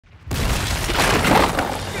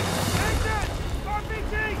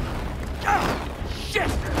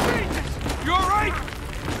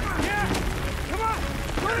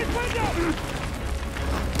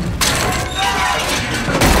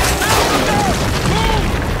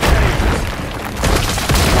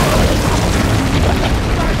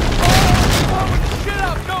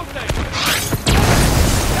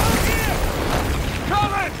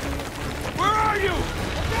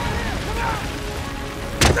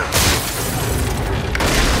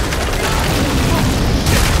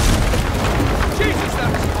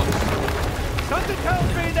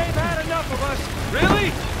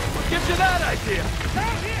idea.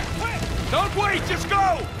 Down here, quick! Don't wait, just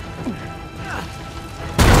go!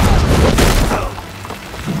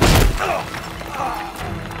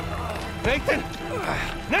 Nathan!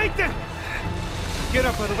 Nathan! Get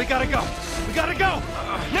up, brother. We gotta go. We gotta go!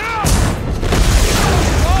 Now!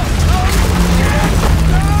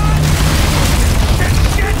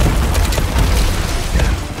 Shit!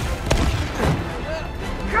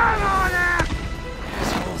 Come on now!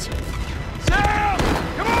 Assholes. Sam!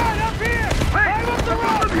 Come on, up here! Climb up the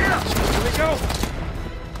road! Here we go!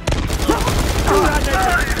 Good!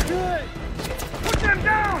 Put them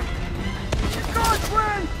down! Keep going,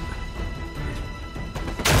 friend!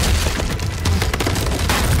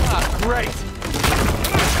 Ah, great!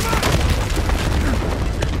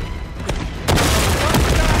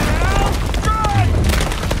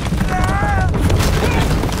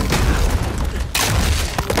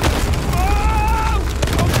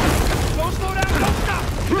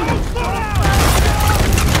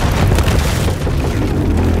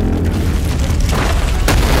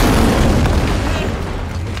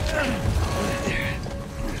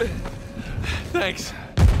 Thanks.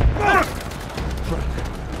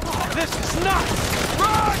 This is nuts!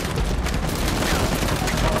 Run!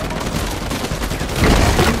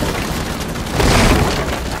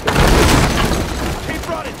 Keep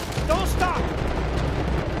running! Don't stop!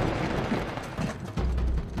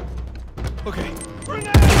 Okay.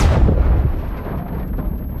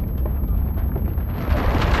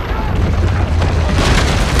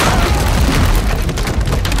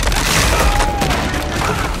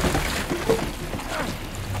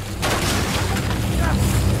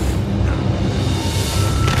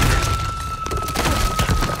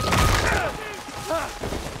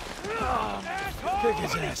 Kick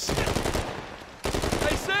his ass.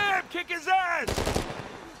 Hey, Sam! Kick his ass!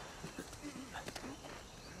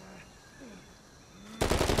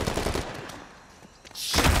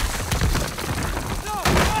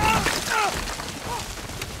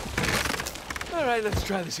 All right, let's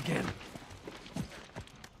try this again.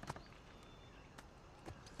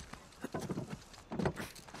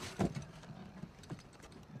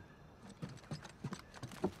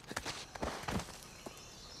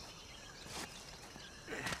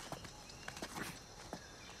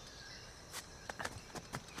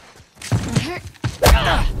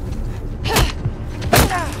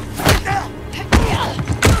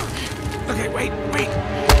 Okay, wait.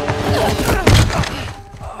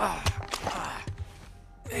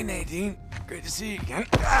 Hey, Nadine. Great to see you again.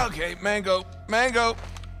 Okay, mango.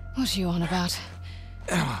 What are you on about?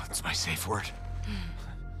 Oh, it's my safe word.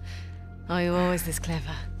 Are you always this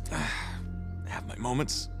clever? I have my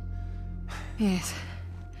moments. Yes.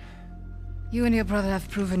 You and your brother have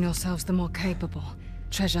proven yourselves the more capable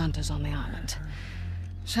treasure hunters on the island.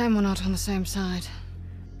 Shame we're not on the same side.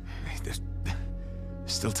 Hey, there's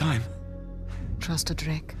still time. Trust a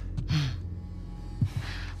Drake.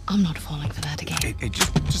 I'm not falling for that again. Hey,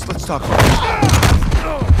 just let's talk about this.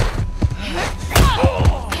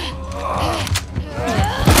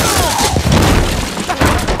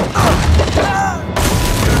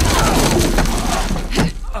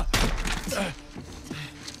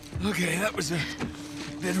 Okay, that was a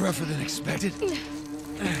bit rougher than expected.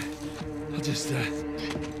 I'll just,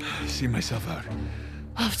 see myself out.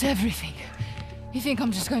 After everything, you think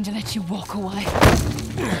I'm just going to let you walk away?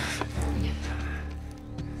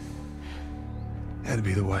 That'd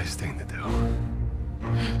be the wise thing to do.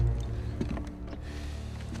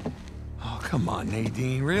 Oh, come on,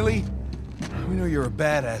 Nadine, really? We know you're a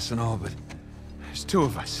badass and all, but there's two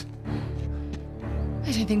of us.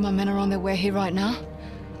 I don't think my men are on their way here right now.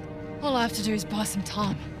 All I have to do is buy some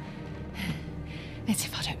time. Let's see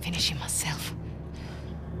if I don't finish him myself.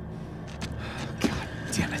 God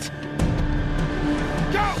damn it.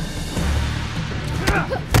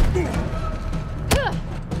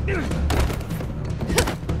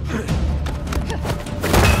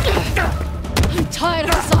 I'm tired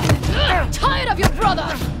of this island. I'm tired of your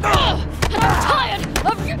brother. And I'm tired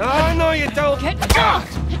of you. I know you don't. Get out!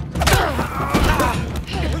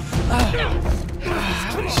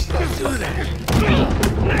 Do that.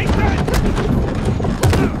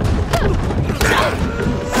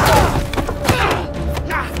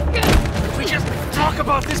 Can we just talk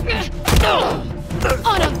about this? I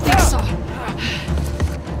don't think so.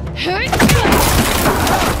 Hang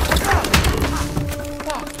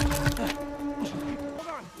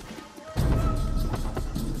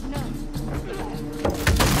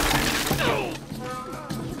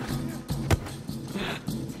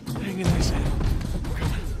in there, Sam.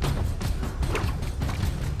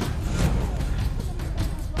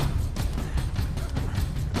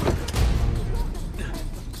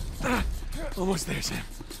 Almost there, Sam.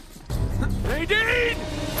 Nadine!